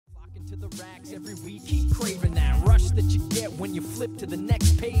to the racks every week. Keep craving that rush that you get when you flip to the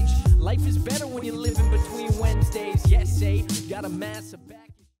next page. Life is better when you're living between Wednesdays. Yes, say, got a massive back.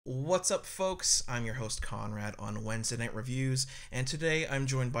 What's up, folks? I'm your host, Konrad, on Wednesday Night Reviews, and today I'm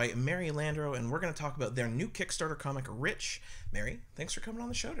joined by Mary Landro, and we're going to talk about their new Kickstarter comic, Rich. Mary, thanks for coming on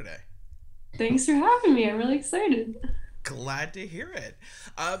the show today. Thanks for having me. I'm really excited. Glad to hear it.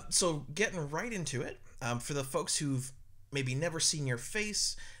 So getting right into it, for the folks who've maybe never seen your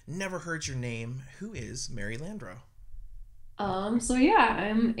face, never heard your name, who is Mary Landro? So yeah,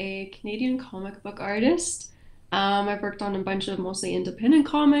 I'm a Canadian comic book artist. I've worked on a bunch of mostly independent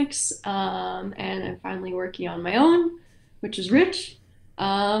comics, and I'm finally working on my own, which is Rich.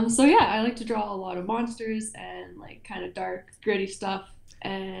 So yeah, I like to draw a lot of monsters and like kind of dark, gritty stuff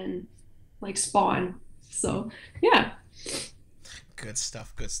and like Spawn. So yeah. Good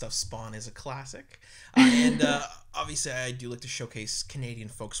stuff, good stuff. Spawn is a classic. And obviously I do like to showcase Canadian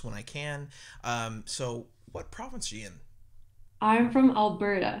folks when I can. So what province are you in? I'm from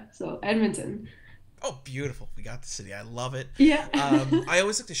Alberta, so Edmonton. Oh, beautiful. We got the city. I love it. Yeah. I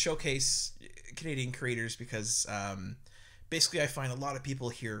always like to showcase Canadian creators because basically I find a lot of people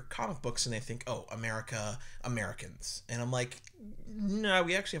hear comic books and they think, oh, America, Americans. And I'm like, no,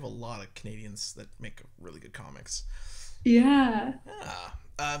 we actually have a lot of Canadians that make really good comics. Yeah.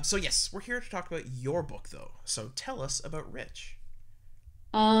 So yes, we're here to talk about your book, though. So tell us about Rich.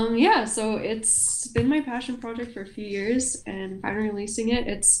 Yeah, so it's been my passion project for a few years and finally releasing it.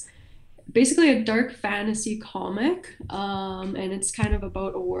 It's basically a dark fantasy comic, and it's kind of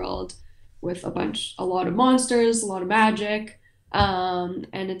about a world with a lot of monsters, a lot of magic, and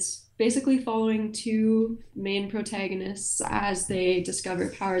it's basically following two main protagonists as they discover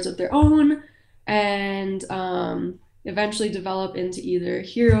powers of their own and eventually develop into either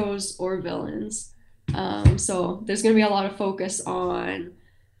heroes or villains. So there's going to be a lot of focus on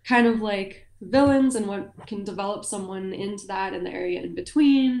kind of like villains and what can develop someone into that in the area in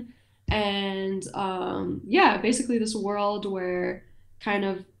between. And yeah, basically this world where kind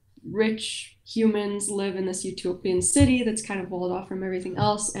of rich humans live in this utopian city that's kind of walled off from everything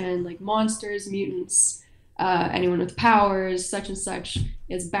else, and like monsters, mutants, anyone with powers, such and such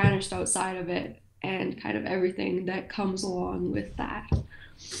is banished outside of it, and kind of everything that comes along with that.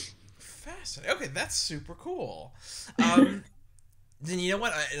 Fascinating. Okay, that's super cool. Then you know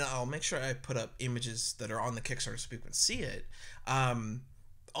what? I'll make sure I put up images that are on the Kickstarter so people can see it.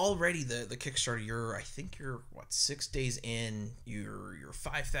 Already the Kickstarter, I think you're what, 6 days in, you're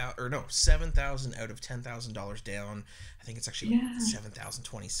 5,000 or no, 7,000 out of $10,000 down. I think it's actually like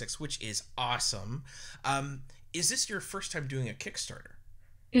 7,026, which is awesome. Is this your first time doing a Kickstarter?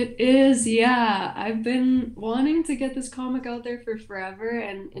 It is, yeah. I've been wanting to get this comic out there for forever,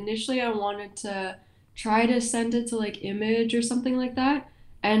 and initially I wanted to try to send it to like Image or something like that,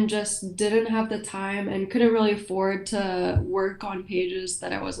 and just didn't have the time and couldn't really afford to work on pages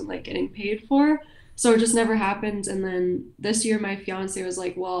that I wasn't like getting paid for. So it just never happened. And then this year my fiance was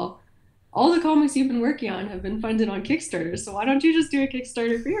like, well, all the comics you've been working on have been funded on Kickstarter, so why don't you just do a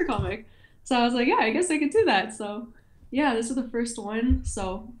Kickstarter for your comic? So I was like, yeah, I guess I could do that. So yeah, this is the first one.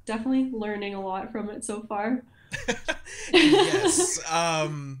 So definitely learning a lot from it so far. Yes.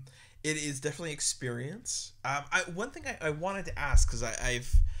 It is definitely experience. One thing I wanted to ask, because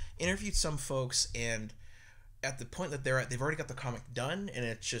I've interviewed some folks, and at the point that they're at, they've already got the comic done, and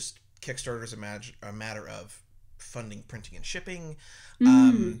it's just Kickstarter's a matter of funding, printing, and shipping.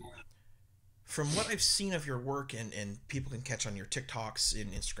 From what I've seen of your work, and people can catch on your TikToks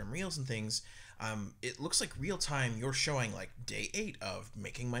and Instagram Reels and things, it looks like real time you're showing like day 8 of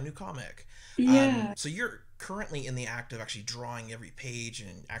making my new comic. Yeah. So you're currently in the act of actually drawing every page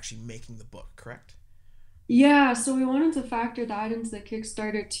and actually making the book, correct? Yeah, so we wanted to factor that into the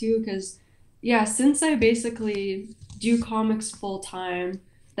Kickstarter too, because yeah, since I basically do comics full time,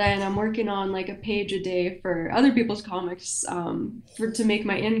 then I'm working on like a page a day for other people's comics, to make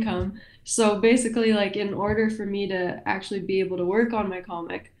my income. So basically, like in order for me to actually be able to work on my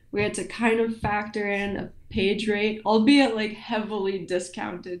comic, we had to kind of factor in a page rate, albeit like heavily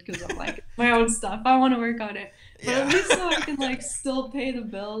discounted because I'm like my own stuff. I want to work on it, but at least so I can like still pay the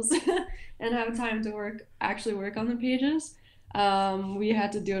bills and have time to actually work on the pages. We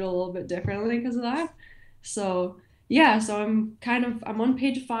had to do it a little bit differently because of that. So yeah, so I'm on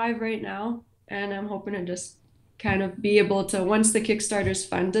page 5 right now, and I'm hoping to just kind of be able to, once the Kickstarter's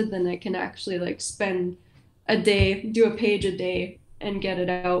funded, then I can actually like spend a day, do a page a day, and get it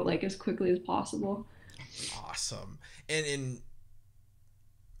out like as quickly as possible. Awesome. And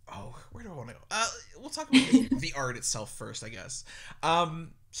where do I want to go? We'll talk about the art itself first, I guess.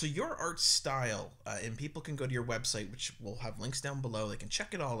 So your art style, and people can go to your website, which we'll have links down below. They can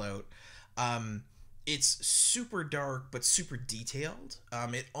check it all out. Um, it's super dark but super detailed.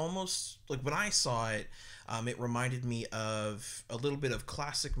 It almost like when I saw it, it reminded me of a little bit of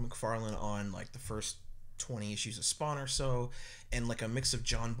classic McFarlane on like the first 20 issues of Spawn or so, and like a mix of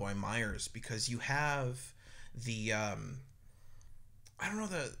John Boy Myers because you have the I don't know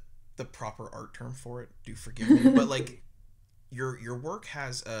the proper art term for it. Do forgive me, but like your work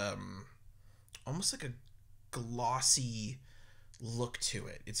has almost like a glossy look to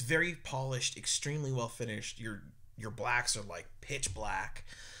it. It's very polished, extremely well finished. Your blacks are like pitch black.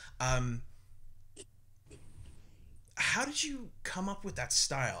 Um, how did you come up with that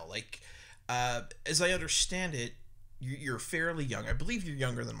style? Like, as I understand it, you're fairly young. I believe you're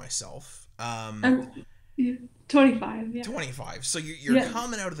younger than myself. I'm yeah, 25, yeah. 25. So you're Yeah.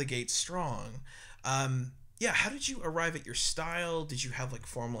 coming out of the gate strong. Yeah, how did you arrive at your style? Did you have like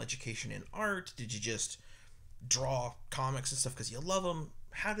formal education in art? Did you just draw comics and stuff because you love them?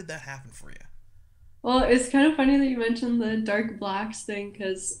 How did that happen for you? Well, it's kind of funny that you mentioned the dark blacks thing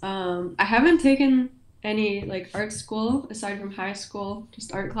because I haven't taken any like art school aside from high school,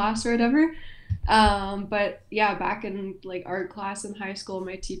 just art class or whatever. But yeah, back in like art class in high school,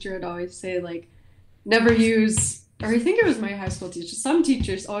 my teacher would always say like never use, or I think it was my high school teacher. Some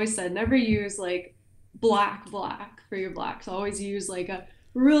teachers always said never use like black for your blacks. Always use like a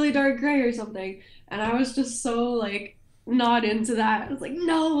really dark gray or something. And I was just so like not into that. I was like,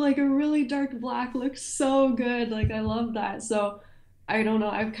 no, like a really dark black looks so good. Like I love that. So I don't know.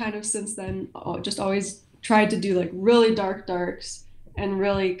 I've kind of since then just always tried to do like really dark darks and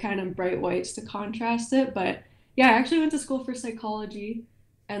really kind of bright whites to contrast it. But yeah, I actually went to school for psychology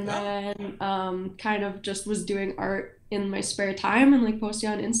and Oh, then kind of just was doing art in my spare time and like posting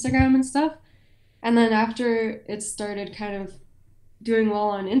on Instagram and stuff. And then after it started kind of doing well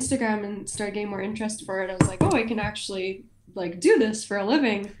on Instagram and started getting more interest for it, I was like, oh, I can actually like do this for a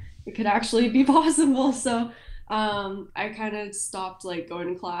living. It could actually be possible. So I kind of stopped like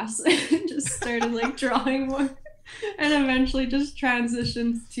going to class and just started like drawing more and eventually just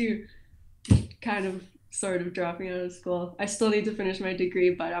transitioned to kind of sort of dropping out of school. I still need to finish my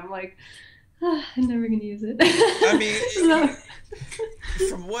degree, but I'm like, ah, I'm never gonna use it. I mean, So,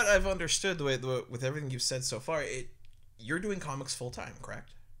 from what I've understood, with everything you've said so far, you're doing comics full time,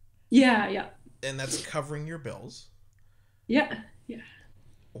 correct? yeah, yeah, And that's covering your bills. yeah, yeah,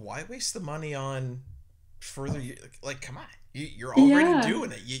 Why waste the money on further? Like, come on, you're already yeah.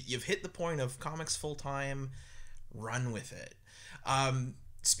 doing it. You've hit the point of comics full time. Run with it.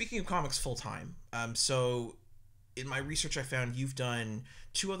 Speaking of comics full time, so in my research, I found you've done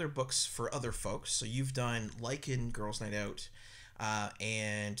two other books for other folks. So you've done Like in Girls Night Out,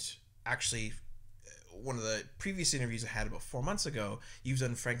 and actually, one of the previous interviews I had about 4 months ago, you've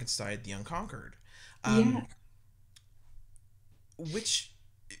done Frankenstein the Unconquered. Um, Yeah. which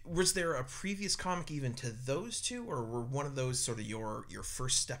was there a previous comic even to those two, or were one of those sort of your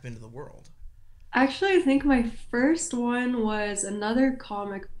first step into the world? Actually, I think my first one was another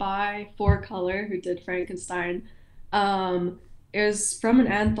comic by Four Color who did Frankenstein. Um, it was from an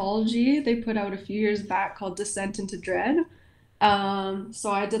anthology they put out a few years back called Descent into Dread.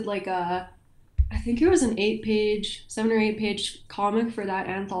 So I did like I think it was an 8 page, 7 or 8 page comic for that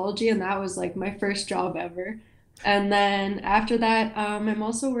anthology, and that was like my first job ever. And then after that, I'm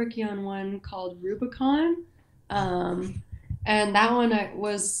also working on one called Rubicon. Um, and that one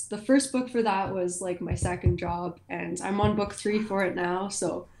was the first book for that was like my second job, and I'm on book 3 for it now.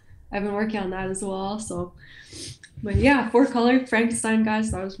 So I've been working on that as well. So, but yeah, Four Color Frankenstein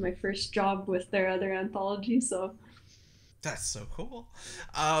guys, that was my first job with their other anthology. So, That's so cool.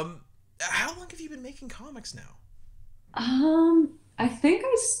 How long have you been making comics now? I think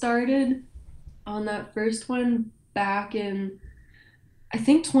I started on that first one back in I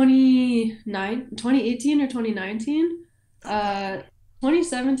think 2018 or 2019. Oh wow.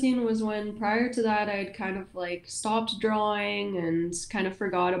 2017 was when prior to that I'd kind of like stopped drawing and kind of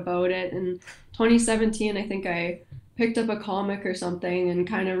forgot about it. And 2017, I think I picked up a comic or something and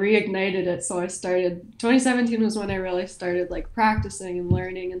kind of reignited it. So I started, 2017 was when I really started like practicing and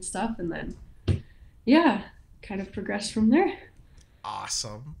learning and stuff. And then, yeah, kind of progressed from there.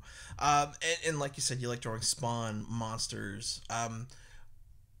 Awesome. And like you said, you like drawing Spawn monsters.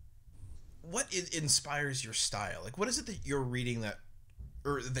 What inspires your style? Like, what is it that you're reading that,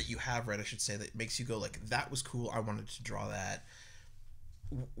 or that you have read, I should say, that makes you go like, that was cool. I wanted to draw that.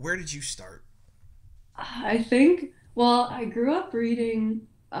 Where did you start? I think, well, I grew up reading,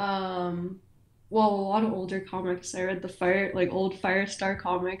 well, a lot of older comics. I read the Fire, like old Firestar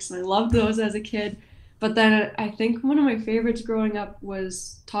comics, and I loved those as a kid. But then I think one of my favorites growing up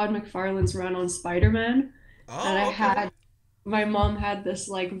was Todd McFarlane's run on Spider-Man. And I Oh, okay. had my mom had this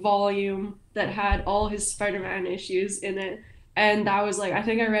like volume that had all his Spider-Man issues in it. And that was like I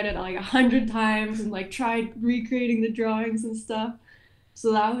think I read it like 100 times and like tried recreating the drawings and stuff.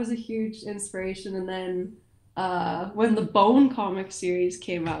 So that was a huge inspiration. And then when the Bone comic series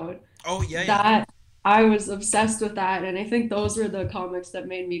came out, Oh, yeah, yeah. that I was obsessed with that. And I think those were the comics that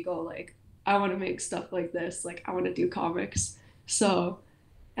made me go like, I want to make stuff like this. Like I want to do comics. So,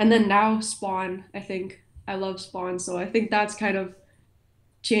 and then now Spawn, I think I love Spawn. So I think that's kind of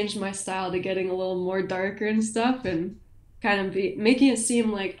changed my style to getting a little more darker and stuff and kind of be making it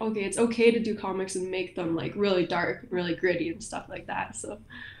seem like okay it's okay to do comics and make them like really dark and really gritty and stuff like that so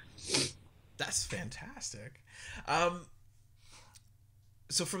That's fantastic. Um,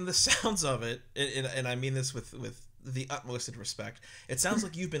 so from the sounds of it, and I mean this with the utmost of respect, it sounds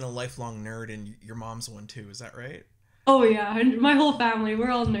like you've been a lifelong nerd, and your mom's one too. Is that right? oh yeah and my whole family we're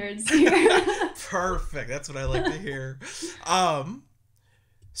all nerds here. Perfect. That's what I like to hear. Um,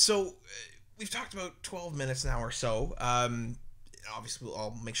 so we've talked about 12 minutes now or so. Obviously,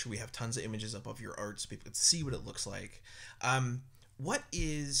 I'll make sure we have tons of images up of your art so people can see what it looks like. What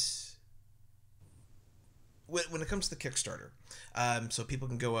is when it comes to the Kickstarter, so people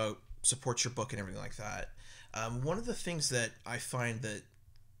can go out, support your book and everything like that. One of the things that I find that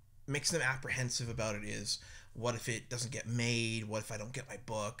makes them apprehensive about it is, what if it doesn't get made? What if I don't get my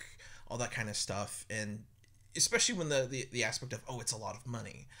book? All that kind of stuff, and especially when the aspect of, oh, it's a lot of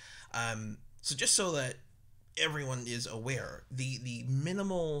money. So just so that everyone is aware, the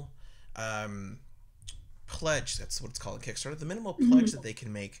minimal pledge, that's what it's called in Kickstarter, the minimal pledge that they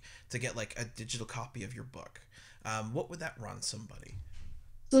can make to get like a digital copy of your book, what would that run somebody?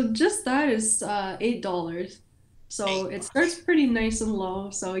 So just that is $8. So it starts $8. pretty nice and low.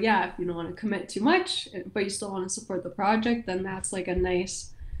 So yeah, if you don't want to commit too much, but you still want to support the project, then that's like a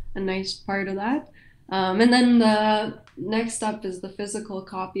nice part of that. And then the next up is the physical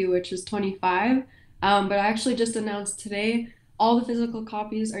copy, which is 25. But I actually just announced today all the physical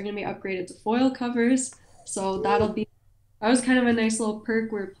copies are going to be upgraded to foil covers. So that was kind of a nice little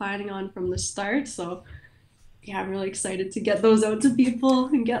perk we're planning on from the start. So yeah, I'm really excited to get those out to people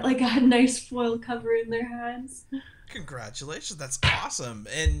and get like a nice foil cover in their hands. Congratulations, that's awesome.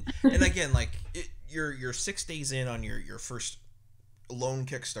 And again, like you're 6 days in on your first lone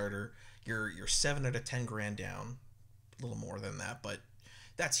Kickstarter. You're 7 out of 10 grand down, a little more than that, but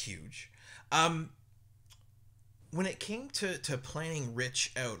that's huge. When it came to planning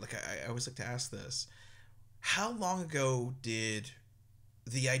Rich out, like I always like to ask this, how long ago did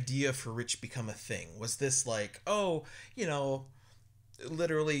the idea for Rich become a thing? Was this like, oh,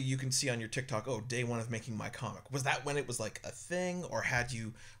 literally you can see on your TikTok, oh, day one of making my comic? Was that when it was like a thing, or had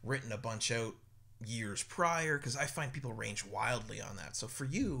you written a bunch out years prior? Because I find people range wildly on that. So for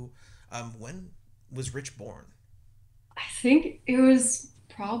you, when was Rich born? I think it was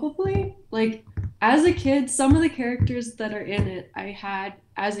probably like as a kid, some of the characters that are in it, I had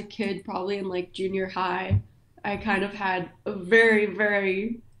as a kid, probably in like junior high. I kind of had a very,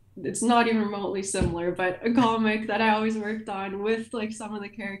 very, it's not even remotely similar, but a comic that I always worked on with like some of the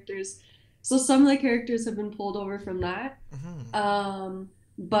characters. So some of the characters have been pulled over from that. Mm-hmm.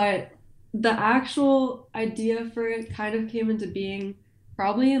 But the actual idea for it kind of came into being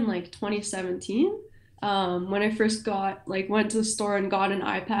probably in like 2017 when I first went to the store and got an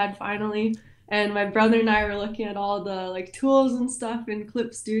iPad finally. And my brother and I were looking at all the like tools and stuff in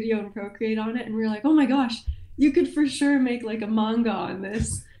Clip Studio and Procreate on it, and we were like, oh my gosh, you could for sure make like a manga on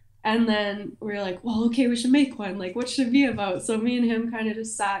this. And then we were like, well, okay, we should make one. Like, what should it be about? So me and him kind of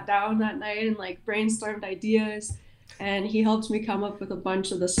just sat down that night and like brainstormed ideas, and he helped me come up with a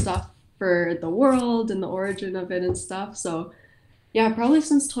bunch of the stuff for the world and the origin of it and stuff. So yeah, probably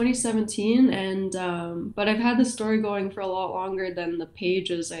since 2017, and but I've had the story going for a lot longer than the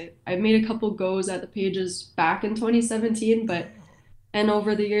pages. I made a couple goes at the pages back in 2017, but and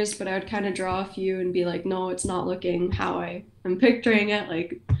over the years, but I would kind of draw a few and be like, no, it's not looking how I am picturing it.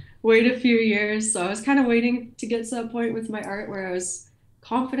 Like, wait a few years. So I was kind of waiting to get to that point with my art where I was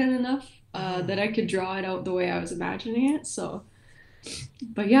confident enough that I could draw it out the way I was imagining it. So,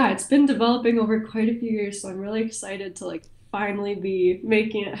 but yeah, it's been developing over quite a few years, so I'm really excited to like finally be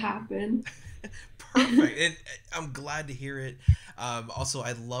making it happen. Perfect. And I'm glad to hear it. Also,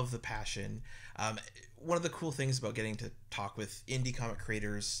 I love the passion. One of the cool things about getting to talk with indie comic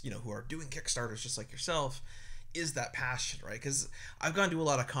creators, who are doing Kickstarters just like yourself, is that passion, right? Because I've gone to a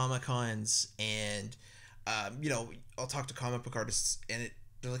lot of Comic Cons, and I'll talk to comic book artists, and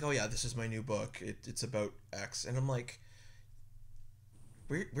they're like, "Oh yeah, this is my new book. It's about X," and I'm like,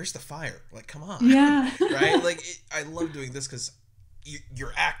 where's the fire? Like, come on. Yeah. Right? Like, I love doing this because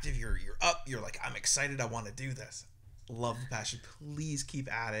you're active, you're up, you're like, I'm excited, I want to do this. Love the passion. Please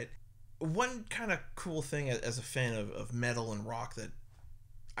keep at it. One kind of cool thing as a fan of metal and rock that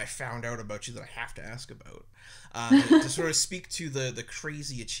I found out about you that I have to ask about, to sort of speak to the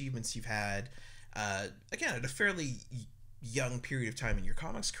crazy achievements you've had, again, at a fairly young period of time in your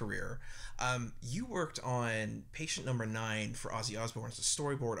comics career. You worked on Patient Number 9 for Ozzy Osbourne as a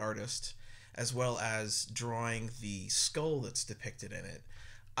storyboard artist, as well as drawing the skull that's depicted in it.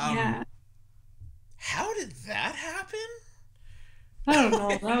 Yeah. How did that happen? I don't know.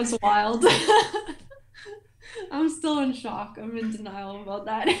 That was wild. I'm still in shock. I'm in denial about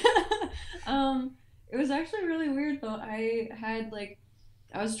that. It was actually really weird though. I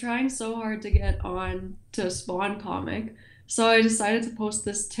was trying so hard to get on to a Spawn comic, so I decided to post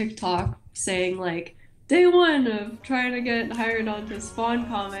this TikTok saying like day one of trying to get hired onto a Spawn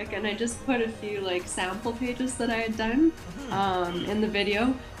comic, and I just put a few like sample pages that I had done in the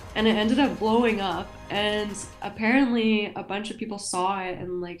video, and it ended up blowing up, and apparently a bunch of people saw it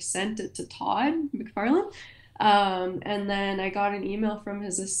and like sent it to Todd McFarlane. And then I got an email from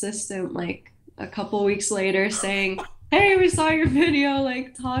his assistant like a couple weeks later saying, hey, we saw your video,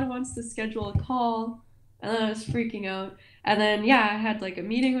 like Todd wants to schedule a call. And then I was freaking out. And then yeah, I had like a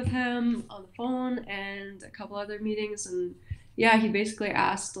meeting with him on the phone and a couple other meetings, and yeah, he basically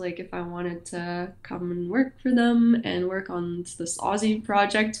asked like if I wanted to come and work for them and work on this Aussie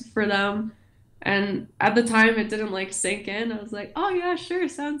project for them. And at the time it didn't like sink in. I was like, oh yeah, sure,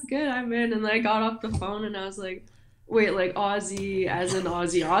 sounds good, I'm in. And then I got off the phone and I was like, wait, like Aussie as in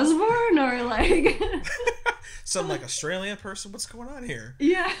Ozzy Osbourne, or like some like Australian person? What's going on here?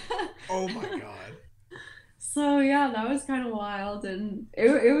 Yeah. Oh my god. So yeah, that was kind of wild, and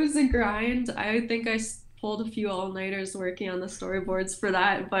it was a grind. I think I pulled a few all-nighters working on the storyboards for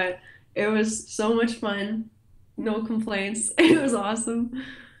that, but it was so much fun. No complaints. It was awesome.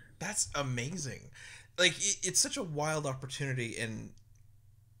 That's amazing. Like, it's such a wild opportunity, and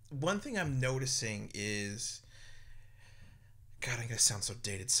one thing I'm noticing is, God, I'm gonna sound so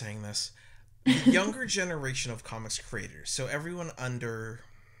dated saying this, the younger generation of comics creators, so everyone under,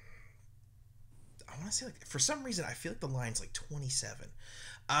 I want to say, like, for some reason I feel like the line's like 27.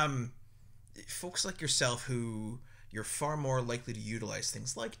 Folks like yourself who you're far more likely to utilize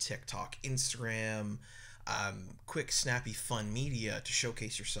things like TikTok, Instagram, quick, snappy, fun media to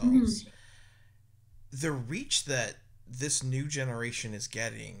showcase yourselves. The reach that this new generation is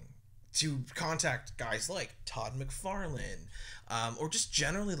getting to contact guys like Todd McFarlane, or just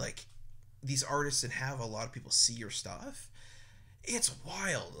generally like these artists and have a lot of people see your stuff, it's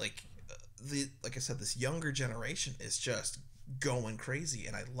wild. Like like I said, this younger generation is just going crazy,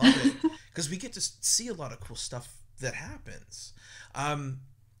 and I love it because we get to see a lot of cool stuff that happens.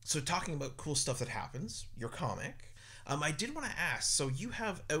 So talking about cool stuff that happens, your comic, I did want to ask, so you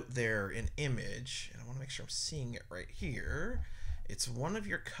have out there an image, and I want to make sure I'm seeing it right here. It's one of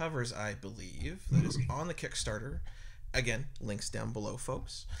your covers, I believe, that is on the Kickstarter. Again, links down below,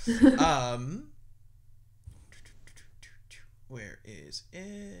 folks. Where is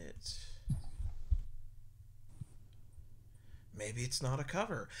it? Maybe it's not a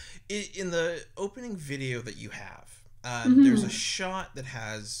cover. In the opening video that you have, there's a shot that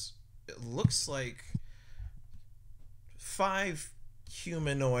has, it looks like 5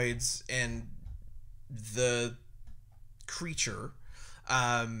 humanoids and the creature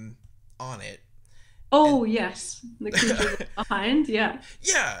on it. Oh, and, yes. The creature behind, yeah.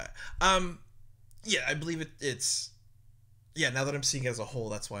 Yeah. Yeah, I believe it's... Yeah, now that I'm seeing it as a whole,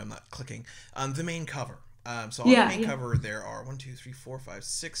 that's why I'm not clicking. The main cover. So on the main cover, there are 1, 2, 3, 4, 5,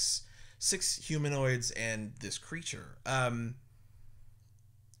 6 humanoids and this creature.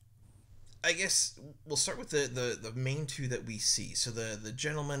 I guess we'll start with the main two that we see. So the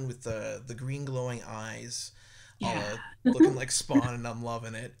gentleman with the green glowing eyes, looking like Spawn, and I'm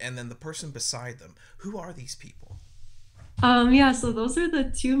loving it. And then the person beside them. Who are these people? Yeah, so those are the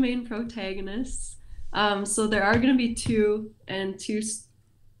two main protagonists. So there are going to be two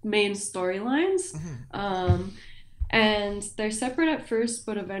main storylines. And they're separate at first,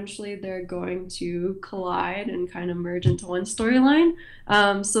 but eventually they're going to collide and kind of merge into one storyline.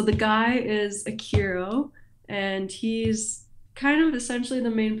 So the guy is Akiro, and he's kind of essentially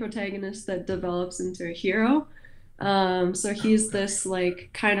the main protagonist that develops into a hero. So he's this like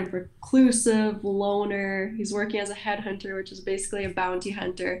kind of reclusive loner. He's working as a headhunter, which is basically a bounty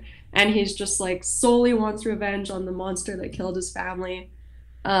hunter, and he's just like solely wants revenge on the monster that killed his family.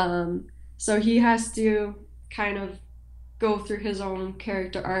 So he has to kind of go through his own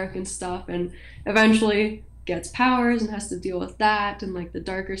character arc and stuff, and eventually gets powers and has to deal with that and like the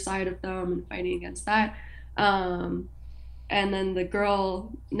darker side of them and fighting against that. Um, and then the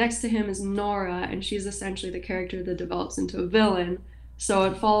girl next to him is Nora, and she's essentially the character that develops into a villain. So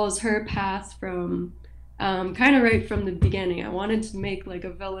it follows her path from kind of right from the beginning. I wanted to make like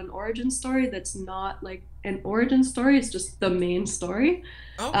a villain origin story that's not like an origin story, it's just the main story.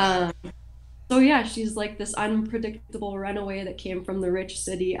 Okay. So yeah, she's like this unpredictable runaway that came from the rich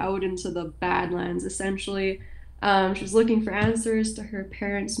city out into the Badlands, essentially. She's looking for answers to her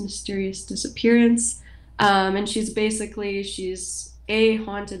parents' mysterious disappearance. And she's a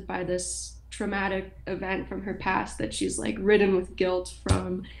haunted by this traumatic event from her past that she's like ridden with guilt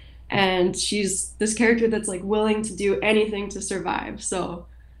from, and she's this character that's like willing to do anything to survive. So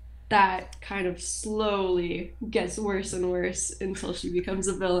that kind of slowly gets worse and worse until she becomes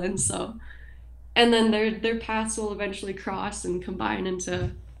a villain. So, and then their paths will eventually cross and combine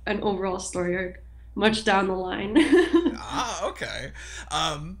into an overall story arc much down the line. Okay.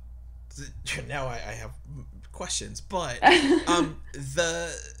 Now I have questions, but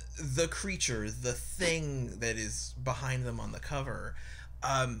the creature, the thing that is behind them on the cover,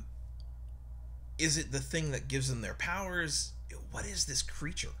 is it the thing that gives them their powers? What is this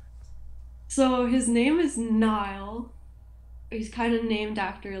creature? So his name is Nile. He's kind of named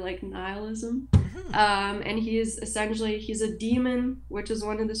after like nihilism. And he's a demon, which is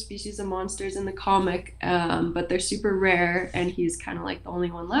one of the species of monsters in the comic, but they're super rare, and he's kind of like the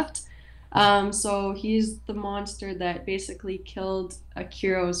only one left. So he's the monster that basically killed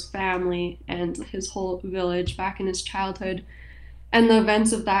Akiro's family and his whole village back in his childhood. And the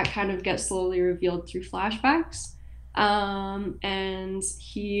events of that kind of get slowly revealed through flashbacks. And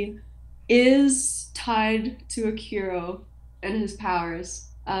he is tied to Akiro and his powers,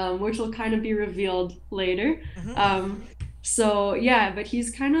 which will kind of be revealed later. So yeah, but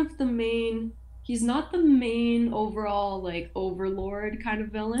he's kind of he's not the main overall like overlord kind of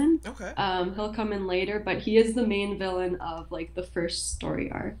villain. Okay. He'll come in later, but he is the main villain of like the first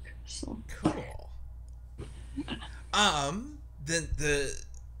story arc. So cool. Then the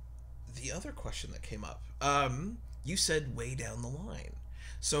other question that came up, you said way down the line.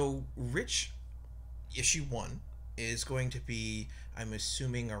 So Rich issue 1 is going to be, I'm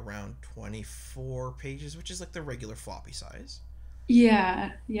assuming, around 24 pages, which is like the regular floppy size.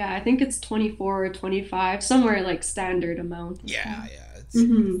 yeah, I think it's 24 or 25, somewhere like standard amount. Yeah,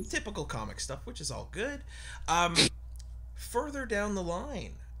 it's typical comic stuff, which is all good. Further down the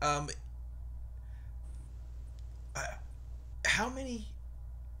line, how many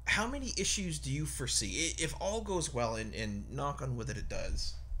issues do you foresee, if all goes well, and knock on wood that it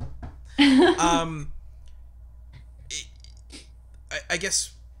does? I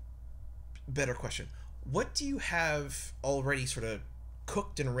guess, better question, what do you have already sort of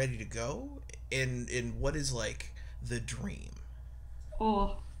cooked and ready to go, and what is like the dream?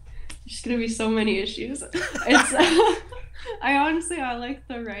 Oh, there's gonna be so many issues. It's I like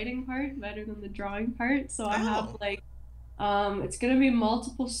the writing part better than the drawing part. So I have like it's gonna be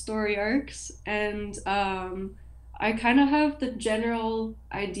multiple story arcs, and I kind of have the general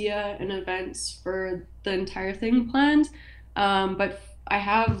idea and events for the entire thing planned. But I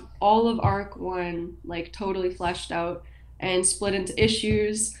have all of arc 1 like totally fleshed out and split into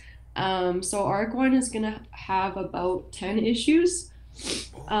issues. So arc 1 is gonna have about 10 issues.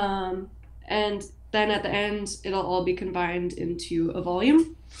 And then at the end, it'll all be combined into a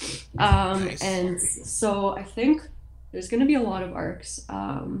volume. Nice. And so I think there's going to be a lot of arcs,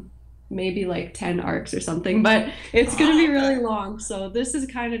 maybe like 10 arcs or something, but it's going to be really long. So this is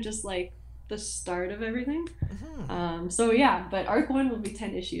kind of just like the start of everything. So yeah, but arc 1 will be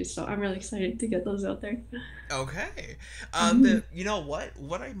 10 issues. So I'm really excited to get those out there. Okay. You know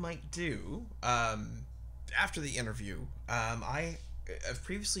what I might do, after the interview, I've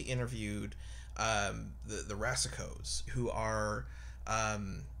previously interviewed the Rassicos, who are a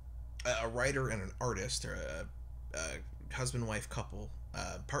writer and an artist, or a husband-wife couple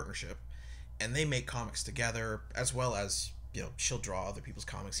partnership, and they make comics together, as well as, you know, she'll draw other people's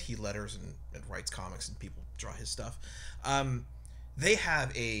comics, he letters and writes comics, and people draw his stuff. They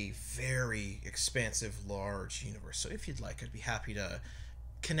have a very expansive, large universe, so if you'd like, I'd be happy to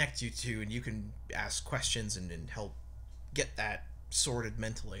connect you two, and you can ask questions and help get that sorted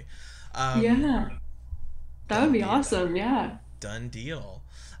mentally. Yeah, that would be awesome. Yeah, done deal.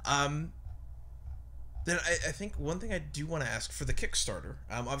 Then I think one thing I do want to ask for the Kickstarter.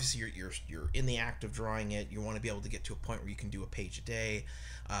 Obviously you're in the act of drawing it. You want to be able to get to a point where you can do a page a day,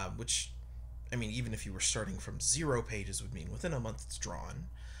 which, I mean, even if you were starting from 0 pages, would mean within a month it's drawn.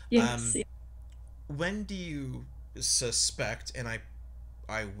 yes. When do you suspect, and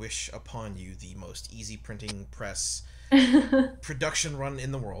I wish upon you the most easy printing press production run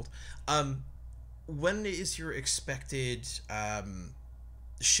in the world. When is your expected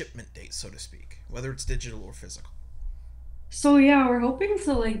shipment date, so to speak, whether it's digital or physical? So yeah, we're hoping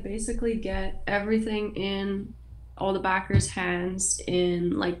to like basically get everything in all the backers' hands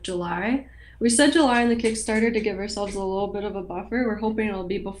in like July. We said July in the Kickstarter to give ourselves a little bit of a buffer. We're hoping it'll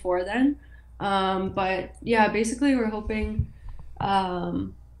be before then. But yeah, basically we're hoping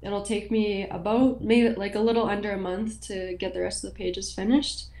it'll take me about maybe like a little under a month to get the rest of the pages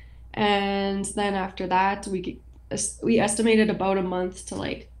finished. And then after that, we estimated about a month to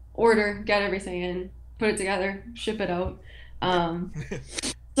like order, get everything in, put it together, ship it out. Um,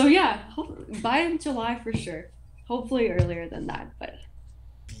 so yeah, by July for sure. Hopefully earlier than that, but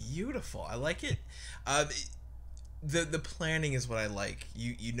Beautiful. I like it. Um, the planning is what I like.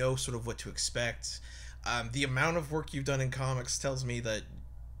 You know sort of what to expect. The amount of work you've done in comics tells me that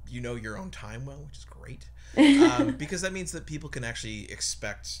you know your own time well, which is great. Because that means that people can actually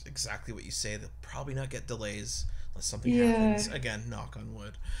expect exactly what you say. They'll probably not get delays unless something yeah. happens. Again, knock on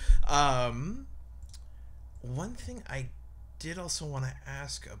wood. Um, One thing I did also want to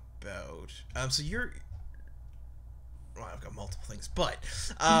ask about. So you're. Well, I've got multiple things, but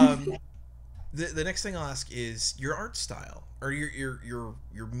the next thing I'll ask is your art style or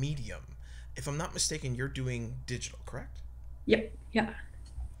your medium. If I'm not mistaken, you're doing digital, correct? Yep, yeah.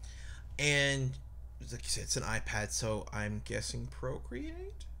 And like you said, it's an iPad, so I'm guessing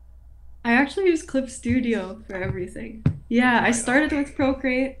Procreate. I actually use Clip Studio for everything. Yeah, I Right started on. with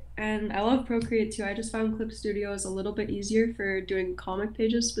Procreate and I love Procreate too. I just found Clip Studio is a little bit easier for doing comic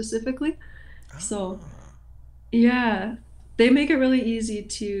pages specifically. So, Ah, yeah, they make it really easy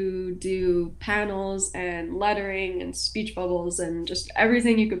to do panels and lettering and speech bubbles and just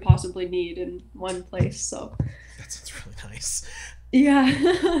everything you could possibly need in one place. So, that sounds really nice. yeah.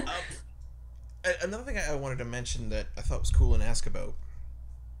 Um, Another thing I wanted to mention that I thought was cool and ask about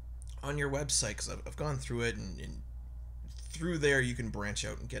on your website, because I've gone through it, and through there you can branch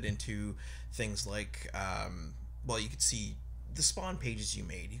out and get into things like, well, you can see the Spawn pages you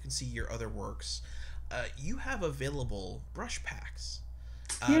made, you can see your other works. You have available brush packs.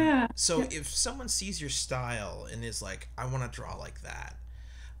 Yeah. So Yeah. if someone sees your style and is like, I want to draw like that,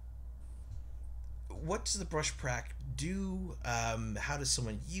 what does the brush pack do? How does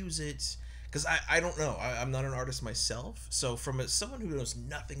someone use it? Because I don't know. I'm not an artist myself. So from someone who knows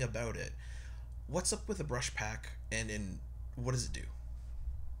nothing about it, what's up with a brush pack and what does it do?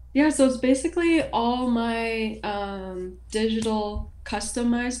 Yeah, so it's basically all my digital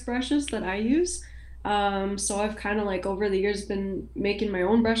customized brushes that I use. So I've kind of like over the years been making my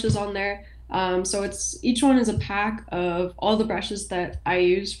own brushes on there. So it's each one is a pack of all the brushes that I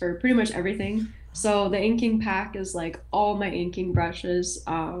use for pretty much everything. So the inking pack is like all my inking brushes.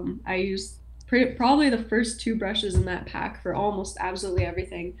 I use probably the first two brushes in that pack for almost absolutely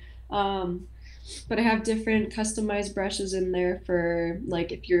everything. Um, but I have different customized brushes in there for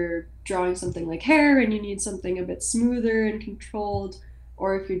like if you're drawing something like hair and you need something a bit smoother and controlled,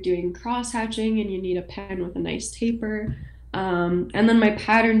 or if you're doing cross hatching and you need a pen with a nice taper. And then my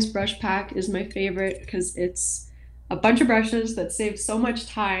patterns brush pack is my favorite because it's a bunch of brushes that save so much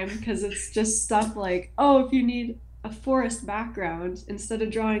time because it's just stuff like, oh, if you need a forest background, instead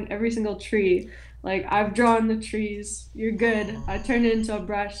of drawing every single tree, like I've drawn the trees, you're good. I turn it into a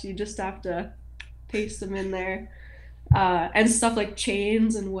brush, you just have to paste them in there. And stuff like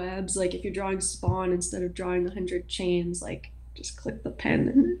chains and webs, like if you're drawing spawn instead of drawing 100 chains, like just click the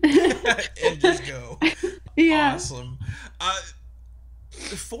pen And just go. yeah. Awesome.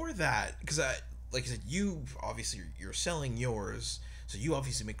 For that, because like I said, you obviously you're selling yours, so you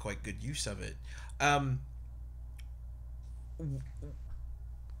obviously make quite good use of it. Um,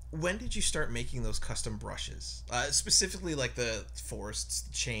 when did you start making those custom brushes? Specifically, like the forests,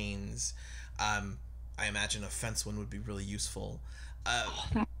 the chains. Um, I imagine a fence one would be really useful. Uh, Oh,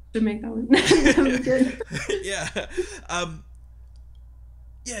 that should make that one. That would be good. yeah. Um,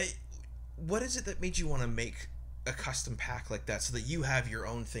 yeah. What is it that made you want to make a custom pack like that so that you have your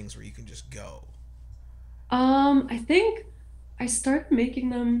own things where you can just go? I think I started making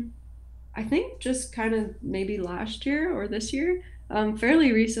them, I think just kind of maybe last year or this year,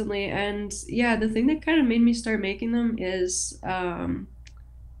 fairly recently. And yeah, the thing that kind of made me start making them is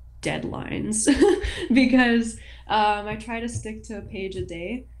deadlines because I try to stick to a page a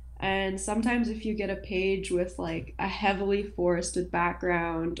day. And sometimes, if you get a page with like a heavily forested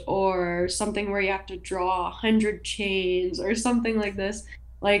background or something where you have to draw 100 chains or something like this,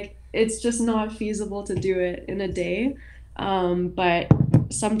 like it's just not feasible to do it in a day. But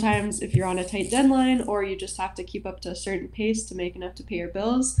sometimes if you're on a tight deadline or you just have to keep up to a certain pace to make enough to pay your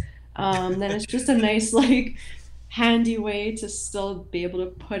bills, then it's just a nice like handy way to still be able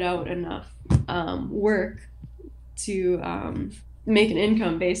to put out enough work to make an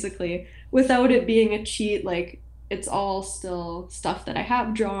income basically without it being a cheat. Like it's all still stuff that I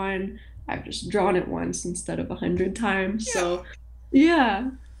have drawn. I've just drawn it once instead of 100 times. Yeah. So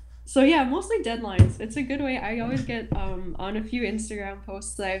yeah. So yeah, mostly deadlines. It's a good way. I always get on a few Instagram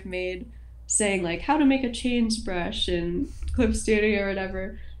posts that I've made saying like how to make a change brush in Clip Studio or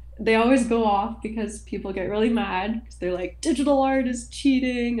whatever. They always go off because people get really mad because they're like digital art is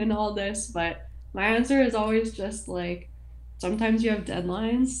cheating and all this, but my answer is always just like sometimes you have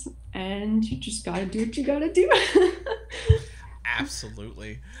deadlines and you just gotta do what you gotta do.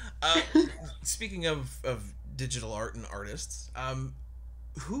 Absolutely. Uh, Speaking of digital art and artists,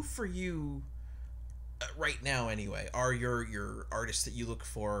 who for you right now anyway are your artists that you look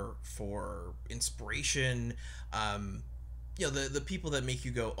for inspiration? The people that make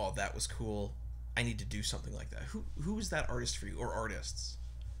you go, oh, that was cool, I need to do something like that. Who is that artist for you, or artists?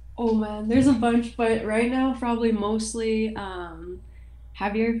 Oh man, there's a bunch, but right now probably mostly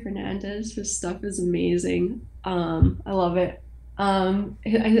Javier Fernandez. His stuff is amazing. I love it.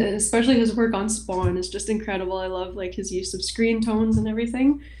 Especially his work on Spawn is just incredible. I love like his use of screen tones and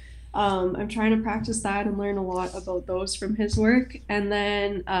everything. I'm trying to practice that and learn a lot about those from his work. And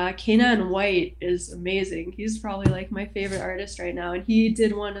then Kana White is amazing. He's probably like my favorite artist right now, and he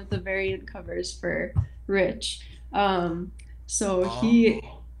did one of the variant covers for Rich. So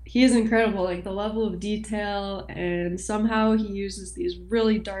he is incredible, like the level of detail, and somehow he uses these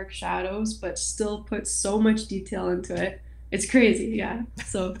really dark shadows, but still puts so much detail into it. It's crazy, yeah.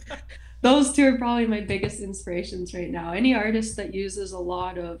 So those two are probably my biggest inspirations right now. Any artist that uses a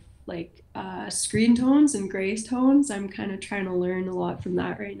lot of like screen tones and gray tones, I'm kind of trying to learn a lot from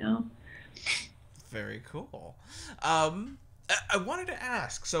that right now. Very cool. I wanted to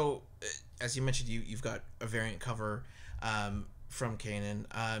ask. So, as you mentioned, you've got a variant cover from Kanan.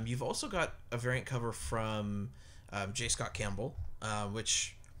 You've also got a variant cover from J. Scott Campbell,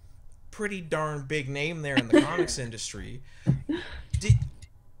 which pretty darn big name there in the comics industry. Did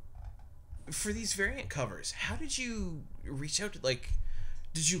For these variant covers, how did you reach out to like?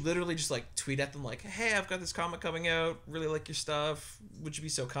 Did you literally just like tweet at them like, "Hey, I've got this comic coming out. Really like your stuff. Would you be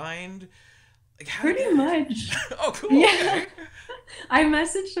so kind?" Like how did Pretty much. Oh, cool. Yeah. Okay. I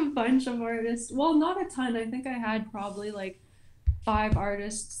messaged a bunch of artists. Well, not a ton. I think I had probably like 5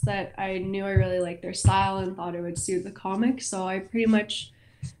 artists that I knew I really liked their style and thought it would suit the comic. So I pretty much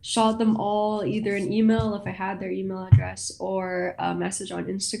shot them all either an email if I had their email address or a message on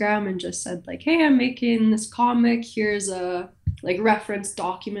Instagram and just said like, "Hey, I'm making this comic. Here's a like reference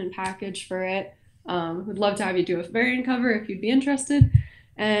document package for it. Would love to have you do a variant cover if you'd be interested."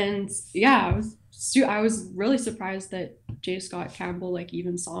 And yeah, I was really surprised that J. Scott Campbell like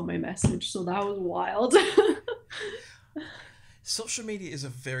even saw my message. So that was wild. Social media is a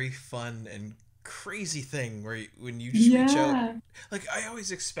very fun and crazy thing where when you just reach out, Yeah. like I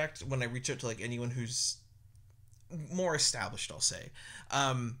always expect when I reach out to like anyone who's more established, I'll say,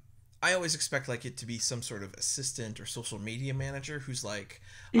 I always expect like it to be some sort of assistant or social media manager who's like,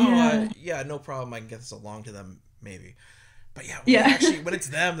 oh, Yeah. yeah, no problem, I can get this along to them maybe. But yeah, Yeah. when it's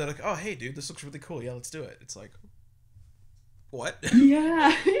them, they're like, oh, hey, dude, this looks really cool. Yeah, let's do it. It's like, what?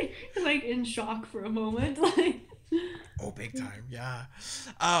 Yeah. Like in shock for a moment. Like Oh, big time. Yeah.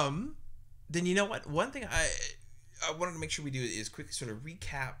 Then you know what? One thing I wanted to make sure we do is quickly sort of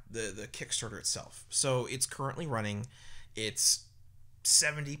recap the Kickstarter itself. So it's currently running. It's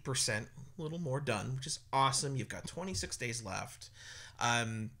 70%, a little more done, which is awesome. You've got 26 days left.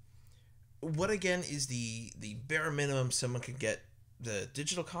 What again is the bare minimum someone could get the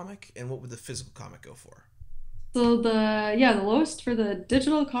digital comic, and what would the physical comic go for? so the lowest for the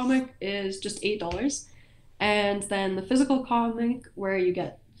digital comic is just $8. And then the physical comic, where you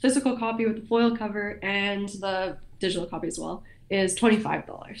get physical copy with the foil cover and the digital copy as well, is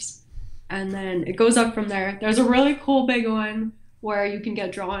 $25. And then it goes up from there. There's a really cool big one where you can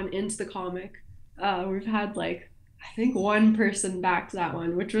get drawn into the comic. We've had like I think one person backed that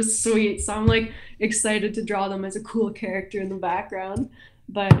one, which was sweet. So I'm like excited to draw them as a cool character in the background.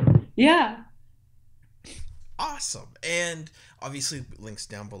 But yeah. Awesome. And obviously links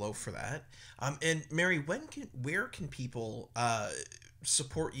down below for that. And Mary, where can people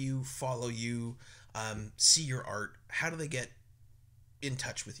support you, follow you, see your art? How do they get in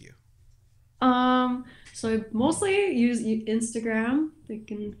touch with you? So I mostly use Instagram. They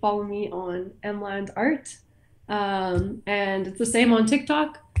can follow me on mlandart. And it's the same on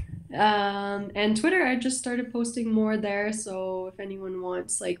TikTok. And Twitter, I just started posting more there. So if anyone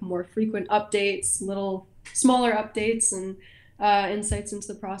wants like more frequent updates, little smaller updates and insights into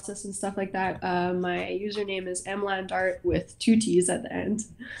the process and stuff like that, my username is mlandart with two T's at the end.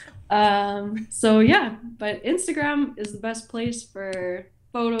 So yeah, but Instagram is the best place for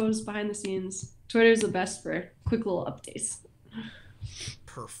photos, behind the scenes. Twitter is the best for quick little updates.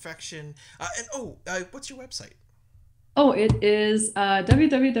 Perfection. What's your website? Oh, it is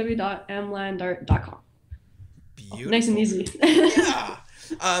www.mlandart.com. Beautiful. Nice and easy. Yeah.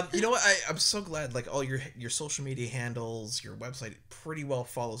 You know what? I'm so glad. Like all your social media handles, your website pretty well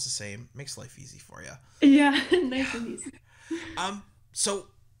follows the same. Makes life easy for you. Yeah, nice and easy. So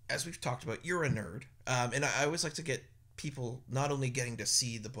as we've talked about, you're a nerd, and I always like to get people not only getting to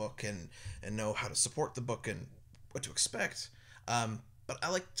see the book and know how to support the book and what to expect, but I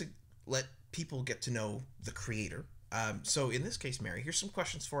like to let people get to know the creator. So in this case, Mary, here's some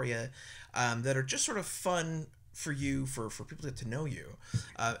questions for you that are just sort of fun for you, for people to get to know you.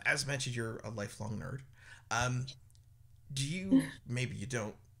 As mentioned, you're a lifelong nerd. Do you, maybe you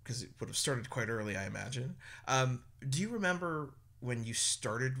don't, because it would have started quite early, I imagine. Do you remember when you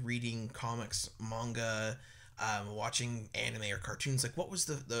started reading comics, manga, watching anime or cartoons? Like, what was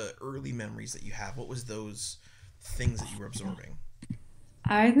the early memories that you have? What was those things that you were absorbing?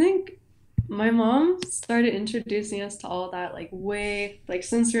 I think my mom started introducing us to all that like way like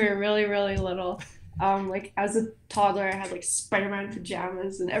since we were really, really little. Like as a toddler, I had like Spider-Man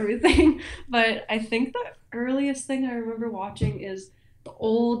pajamas and everything. But I think the earliest thing I remember watching is the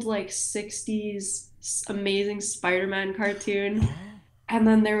old like 60s Amazing Spider-Man cartoon. And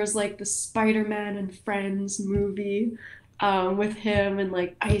then there was like the Spider-Man and Friends movie with him and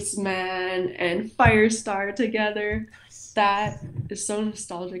like Iceman and Firestar together. That is so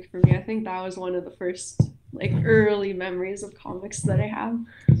nostalgic for me. I think that was one of the first like early memories of comics that I have.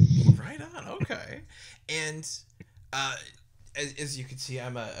 Right on. Okay. And as you can see,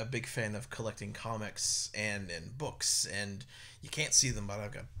 I'm a big fan of collecting comics and books, and you can't see them, but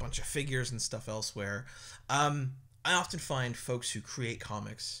I've got a bunch of figures and stuff elsewhere. I often find folks who create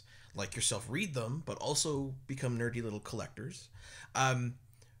comics like yourself read them, but also become nerdy little collectors.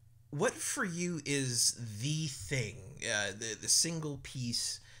 What for you is the thing, the single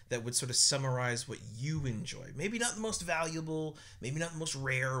piece that would sort of summarize what you enjoy? Maybe not the most valuable, maybe not the most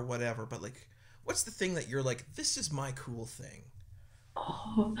rare or whatever, but like, what's the thing that you're like, this is my cool thing?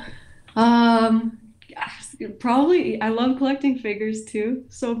 Oh, yes, probably I love collecting figures too.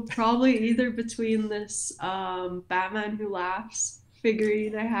 So probably either between this Batman Who Laughs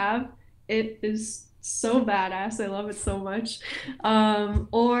figurine I have, it is so badass. I love it so much.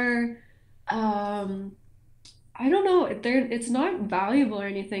 Or I don't know. It's not valuable or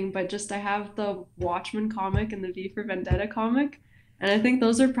anything, but just I have the Watchmen comic and the V for Vendetta comic, and I think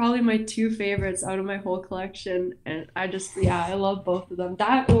those are probably my two favorites out of my whole collection. And I just, yeah, I love both of them.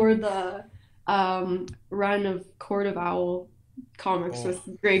 That or the run of Court of Owl comics Oh,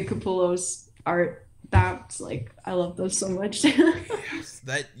 with Greg Capullo's art. That's like I love those so much. yes.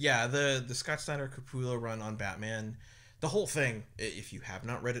 That, yeah, the Scott Snyder Capullo run on Batman, the whole thing. If you have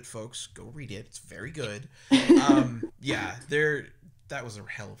not read it, folks, go read it. It's very good. Yeah, that was a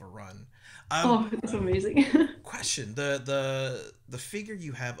hell of a run. Um, Oh, it's amazing. Question: the figure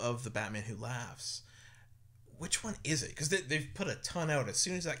you have of the Batman Who Laughs, which one is it? Because they've put a ton out. As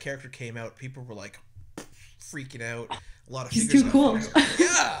soon as that character came out, people were like freaking out. A lot of He's figures too got cool. put out.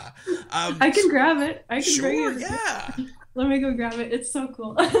 Yeah. I can grab it. I can bring Sure. it. Yeah. Let me go grab it. It's so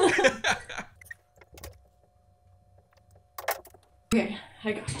cool. Okay,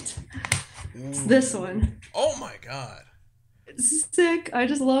 I got it. It's this Ooh. one. Oh my God. It's sick. I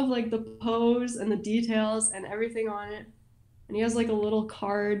just love like the pose and the details and everything on it. And he has like a little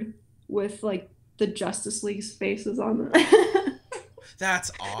card with like the Justice League's faces on it. That's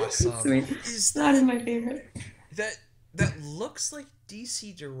It's awesome. sweet. Is That is my favorite. that that looks like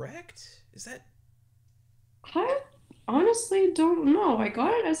DC Direct? Is that I honestly don't know. I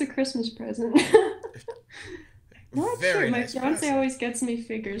got it as a Christmas present. Not sure. very My nice fiance present? always gets me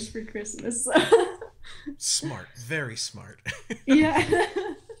figures for Christmas. Smart, very smart. Yeah.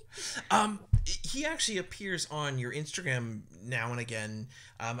 He actually appears on your Instagram now and again.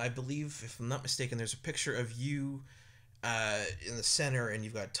 I believe, if I'm not mistaken, there's a picture of you in the center, and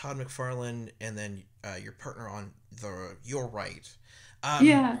you've got Todd McFarlane, and then your partner on your right. Um,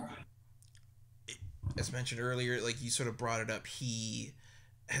 Yeah. as mentioned earlier, like you sort of brought it up, he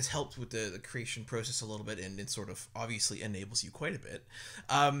has helped with the creation process a little bit, and it sort of obviously enables you quite a bit.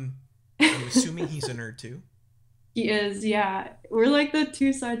 Um, I'm assuming he's a nerd too. He is, yeah. We're like the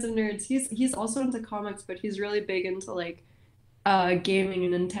two sides of nerds. He's also into comics, but he's really big into like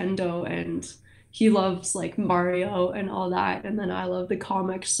gaming and Nintendo, and he loves like Mario and all that, and then I love the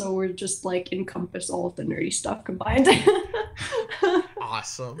comics, so we're just like encompass all of the nerdy stuff combined.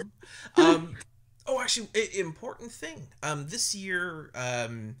 Awesome. Oh, actually, important thing. This year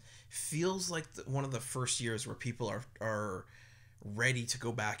feels like one of the first years where people are ready to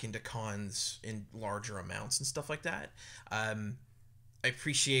go back into cons in larger amounts and stuff like that. I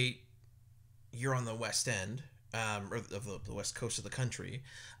appreciate you're on the West End, or of the West Coast of the country.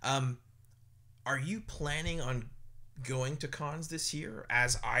 Are you planning on going to cons this year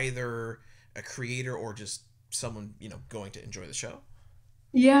as either a creator or just someone, going to enjoy the show?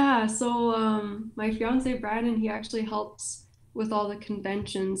 Yeah, so my fiance Brandon, he actually helps with all the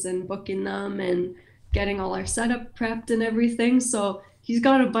conventions and booking them and getting all our setup prepped and everything. So he's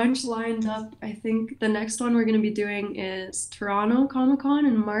got a bunch lined up. I think the next one we're going to be doing is Toronto Comic Con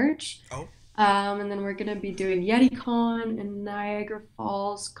in March. Oh, And then we're going to be doing YetiCon and Niagara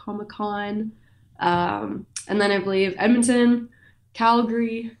Falls Comic Con. And then I believe Edmonton,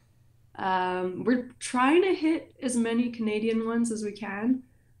 Calgary. We're trying to hit as many Canadian ones as we can.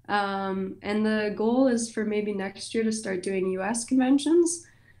 And the goal is for maybe next year to start doing US conventions.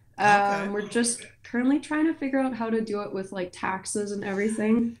 okay. We're just currently trying to figure out how to do it with like taxes and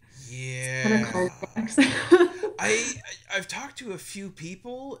everything. Kind of Yeah. complex. I I've talked to a few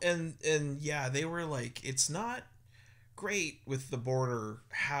people and yeah, they were like it's not great with the border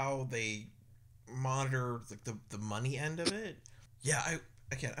how they monitor like the money end of it. Yeah,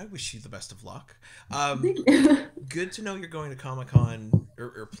 I wish you the best of luck. Um Thank you. Good to know you're going to Comic-Con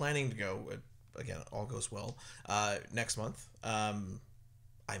or planning to go. Again, all goes well. Next month.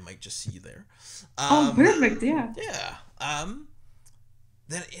 I might just see you there. Oh, Um perfect. Yeah. yeah.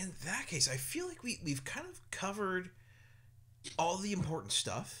 Then in that case, I feel like we've kind of covered all the important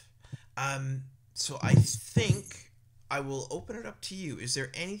stuff. So I think I will open it up to you. Is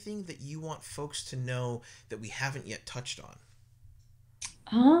there anything that you want folks to know that we haven't yet touched on?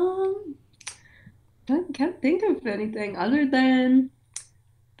 Um, I can't think of anything other than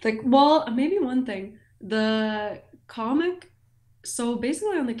like, well, maybe one thing. The comic, so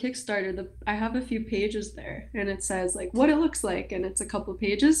basically on the Kickstarter, I have a few pages there and it says like what it looks like and it's a couple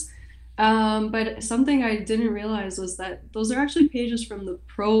pages. But something I didn't realize was that those are actually pages from the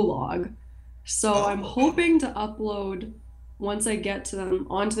prologue. So I'm Oh, hoping to upload once I get to them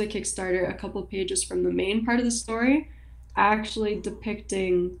onto the Kickstarter a couple pages from the main part of the story, actually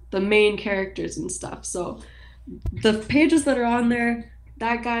depicting the main characters and stuff. So the pages that are on there,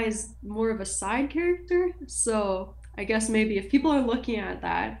 that guy is more of a side character. So I guess maybe if people are looking at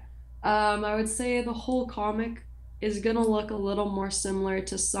that, I would say the whole comic is gonna look a little more similar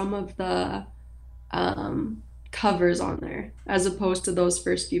to some of the covers on there, as opposed to those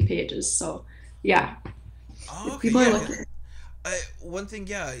first few pages. So yeah, oh, if okay, people are yeah. looking, One thing,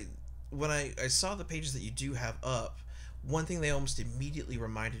 yeah, when I saw the pages that you do have up, one thing they almost immediately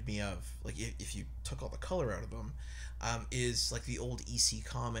reminded me of, like if you took all the color out of them, is like the old EC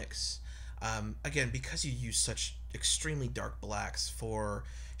comics. Again, because you use such extremely dark blacks for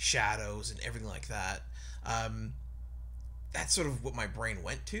shadows and everything like that. Um, that's sort of what my brain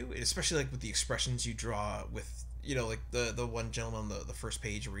went to, especially like with the expressions you draw with like the one gentleman on the first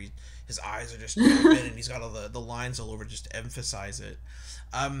page where his eyes are just open and he's got all the lines all over just to emphasize it.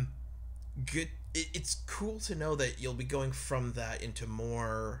 Um, good. It's cool to know that you'll be going from that into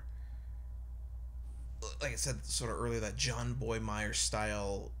more, like I said sort of earlier, that John Boy Meyer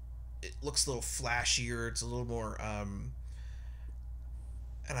style. It looks a little flashier. It's a little more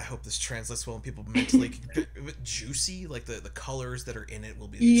and I hope this translates well and people mentally a bit juicy. Like the colors that are in it will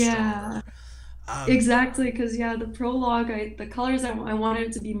be yeah, stronger. Um, exactly. Because yeah, the prologue, the colors I wanted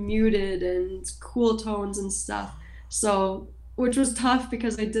it to be muted and cool tones and stuff. So which was tough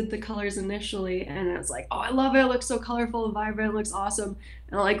because I did the colors initially and I was like, oh, I love it. It looks so colorful and vibrant. It looks awesome.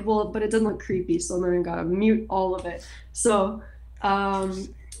 And I'm like, well, but it doesn't look creepy. So then I gotta mute all of it. So,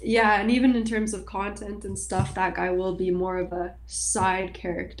 yeah, and even in terms of content and stuff, that guy will be more of a side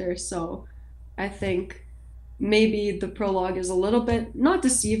character. So I think maybe the prologue is a little bit not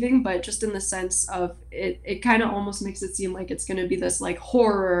deceiving, but just in the sense of it kind of almost makes it seem like it's going to be this like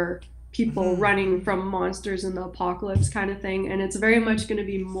horror people mhm. running from monsters in the apocalypse kind of thing. And it's very much going to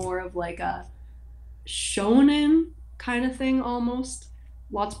be more of like a shonen kind of thing almost.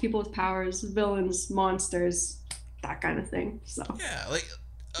 Lots of people with powers, villains, monsters, that kind of thing. So, Yeah, like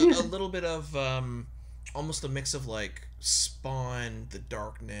yeah. a little bit of almost a mix of like Spawn, The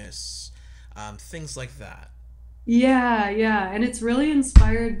Darkness, things like that. Yeah, yeah. And it's really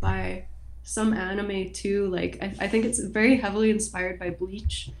inspired by some anime too. Like I think it's very heavily inspired by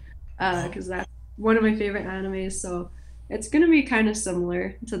Bleach, Oh, because that's one of my favorite animes. So it's gonna be kind of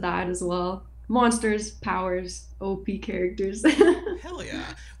similar to that as well. Monsters, powers, OP characters. Hell yeah.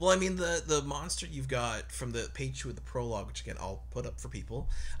 Well, I mean, the monster you've got from the page 2 of the prologue, which again I'll put up for people,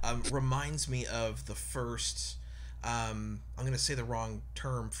 reminds me of the first. I'm gonna say the wrong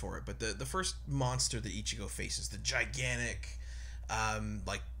term for it, but the first monster that Ichigo faces, the gigantic,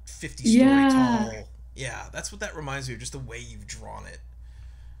 like 50-story tall. Yeah, that's what that reminds me of. Just the way you've drawn it.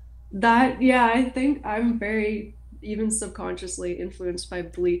 That, yeah, I think I'm very even subconsciously influenced by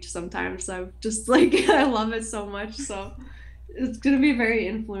Bleach sometimes. I'm just like, I love it so much. So it's going to be very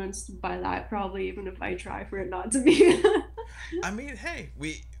influenced by that, probably, even if I try for it not to be. I mean, hey,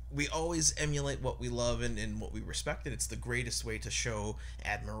 we always emulate what we love and what we respect, and it's the greatest way to show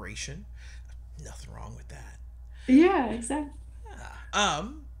admiration. Nothing wrong with that. Yeah, exactly.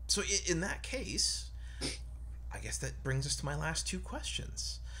 So in that case, I guess that brings us to my last 2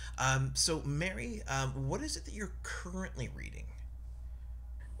 questions. So Mary, what is it that you're currently reading?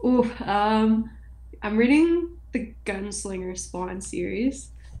 Ooh, I'm reading the Gunslinger Spawn series.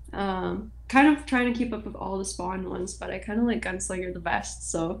 Kind of trying to keep up with all the Spawn ones, but I kind of like Gunslinger the best,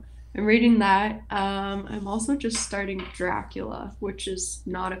 so I'm reading that. I'm also just starting Dracula, which is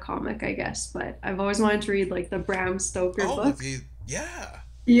not a comic, I guess, but I've always wanted to read like the Bram Stoker book. Yeah.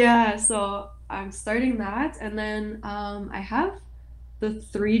 Yeah, so I'm starting that, and then I have the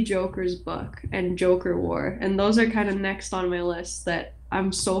Three Jokers book and Joker War, and those are kind of next on my list that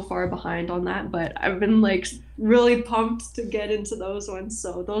I'm so far behind on that, but I've been like really pumped to get into those ones,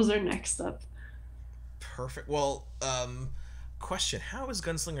 so those are next up. Perfect. Well, question: how is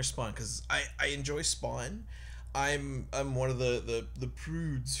Gunslinger Spawn? Because I enjoy Spawn. I'm one of the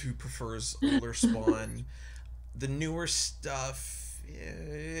prudes who prefers older Spawn. The newer stuff,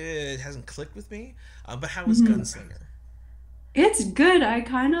 it hasn't clicked with me. But how is Gunslinger? It's good. I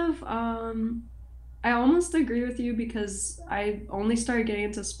kind of I almost agree with you because I only started getting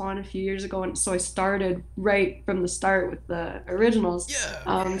into Spawn a few years ago, and so I started right from the start with the originals.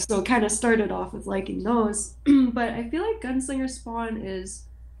 Yeah. So it kind of started off with liking those. But I feel like Gunslinger Spawn is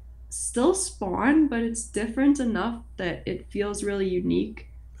still Spawn, but it's different enough that it feels really unique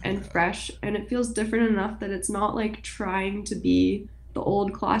and fresh, and it feels different enough that it's not like trying to be the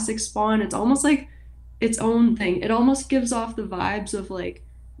old classic Spawn. It's almost like its own thing. It almost gives off the vibes of like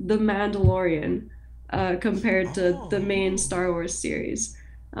The Mandalorian compared to the main Star Wars series.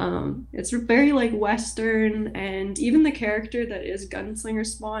 It's very like Western, and even the character that is Gunslinger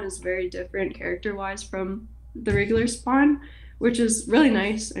Spawn is very different character-wise from the regular Spawn, which is really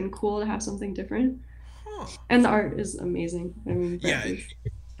nice and cool to have something different. And the art is amazing. I mean, yeah.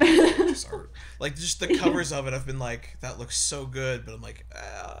 Like just the covers of it, I've been like, that looks so good, but I'm like,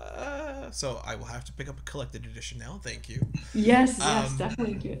 so I will have to pick up a collected edition now. Thank you. Yes,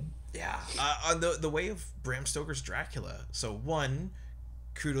 definitely good. Yeah. On the way of Bram Stoker's Dracula. So one,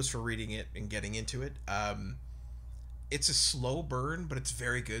 kudos for reading it and getting into it. It's a slow burn, but it's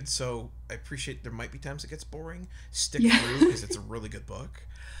very good. So I appreciate there might be times it gets boring. Stick through because it's a really good book.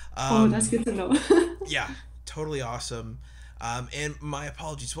 That's good to know. Yeah, totally awesome. And my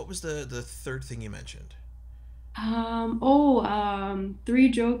apologies, what was the third thing you mentioned? Three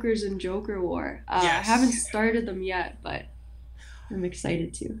Jokers and Joker War. Yes. I haven't started them yet, but I'm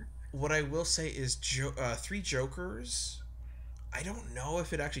excited to. What I will say is Three Jokers, I don't know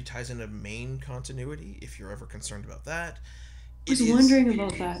if it actually ties into main continuity, if you're ever concerned about that. I was wondering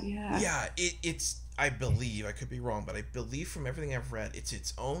about that, yeah. Yeah, it's, I believe, I could be wrong, but I believe from everything I've read, it's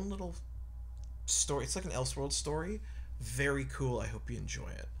its own little story. It's like an Elseworld story. Very cool. I hope you enjoy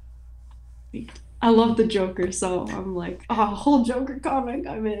it. I love the Joker, so I'm like, a whole Joker comic,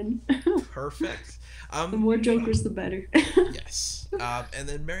 I'm in. Perfect. The more Jokers, the better. Yes. And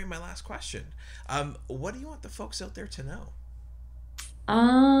then, Mary, my last question. What do you want the folks out there to know?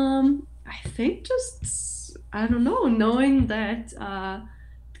 I think just, I don't know, knowing that the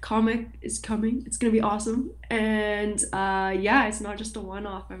comic is coming. It's gonna be awesome. And yeah, it's not just a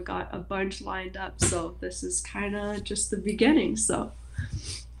one-off. I've got a bunch lined up, so this is kind of just the beginning, so.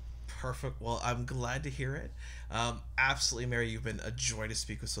 Perfect. Well, I'm glad to hear it. Absolutely, Mary, you've been a joy to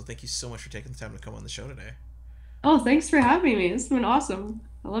speak with, so thank you so much for taking the time to come on the show today. Oh, thanks for having me. It's been awesome.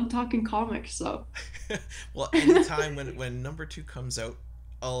 I love talking comics, so. Well, anytime when number 2 comes out,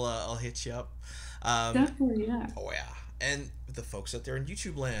 I'll hit you up. Definitely, yeah. Oh yeah. And the folks out there in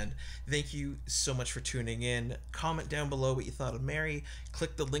YouTube land, thank you so much for tuning in. Comment down below what you thought of Mary.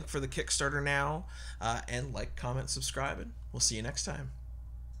 Click the link for the Kickstarter now, and like, comment, subscribe, and we'll see you next time.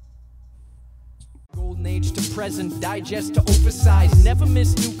 Golden age to present, digest to oversize. Never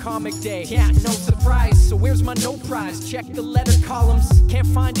miss new comic day. Yeah, no surprise. So where's my no prize? Check the letter columns. Can't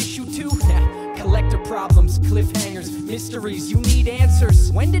find issue 2. collector problems, cliffhangers, mysteries, you need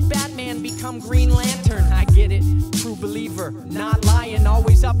answers. When did Batman become Green Lantern? I get it, true believer, not lying.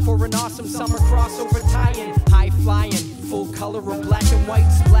 Always up for an awesome summer crossover tie-in. High flying, full color or black and white.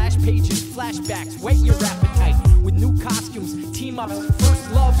 Splash pages, flashbacks, whet your appetite. With new costumes, team-ups,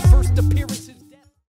 first loves, first appearances.